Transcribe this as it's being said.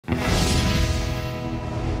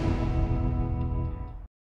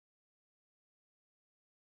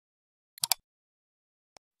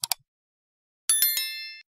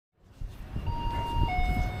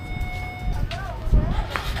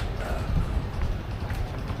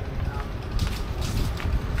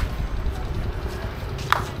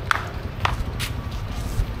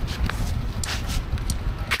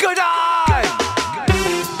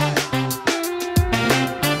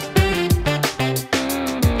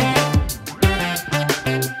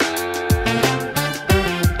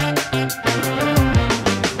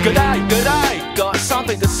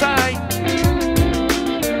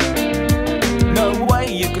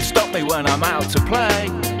stop me when I'm out to play.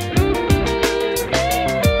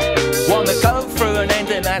 Wanna go through an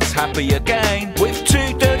ending that's happy again, with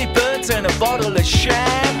 2 dirty birds and a bottle of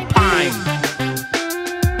champagne.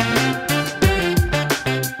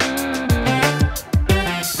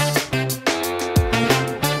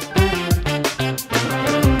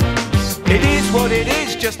 It is what it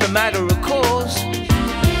is, just a matter of course.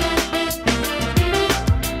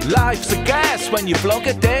 Life's a gas when you flog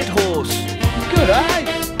a dead horse. Good, eh?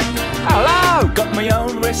 Hello! Got my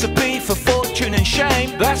own recipe for fortune and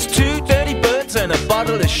shame. That's 2 dirty birds and a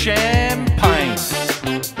bottle of champagne.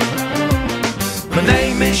 My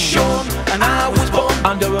name is Sean and I was born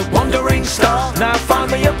under a wandering star. Now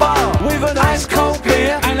find me a bar with an ice cold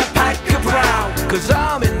beer and a pack of brow, 'cause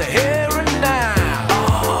I'm in the here and now.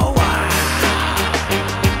 Oh, wow.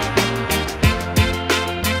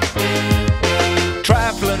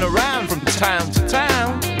 Traveling around from town to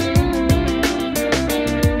town,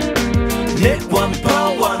 knit one,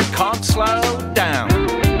 pearl one, can't slow down.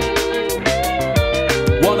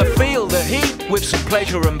 Wanna feel the heat with some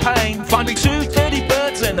pleasure and pain, finding 2 dirty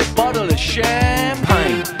birds and a bottle of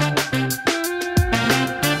champagne.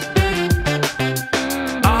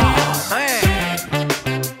 Oh man,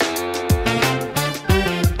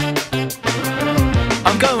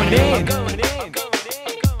 I'm going in.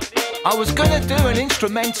 I was gonna do an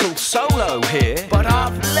instrumental solo here, but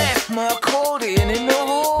I've left my accordion in the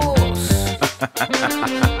horse.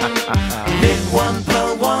 Knit one,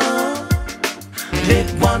 pearl one, knit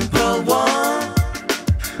one, pearl one,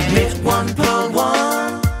 knit one, pearl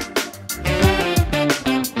one.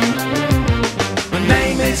 My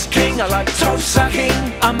name is King, I like toe sucking,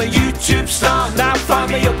 I'm a YouTube star. Now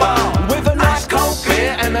find me a bar with a nice cold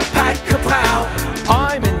beer and a pack of pow.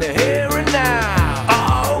 I'm in the here and now.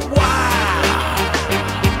 Oh wow.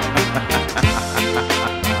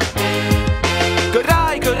 Good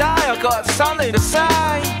day, I got something to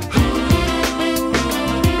say.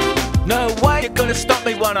 No way you're gonna stop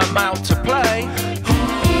me when I'm out to play.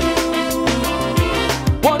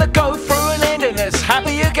 Wanna go through an ending that's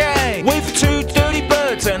happy again, with 2 dirty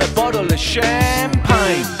birds and a bottle of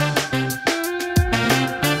champagne.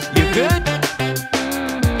 You good?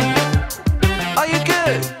 Are you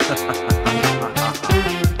good?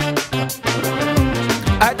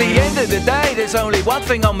 At the end of the day, there's only one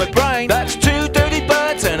thing on my brain. That's 2 dirty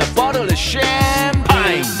birds and a bottle of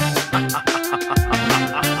champagne.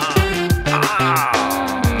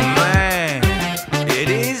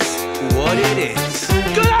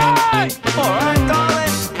 Alright,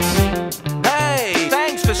 darling. Hey,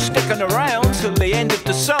 thanks for sticking around till the end of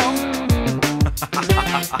the song.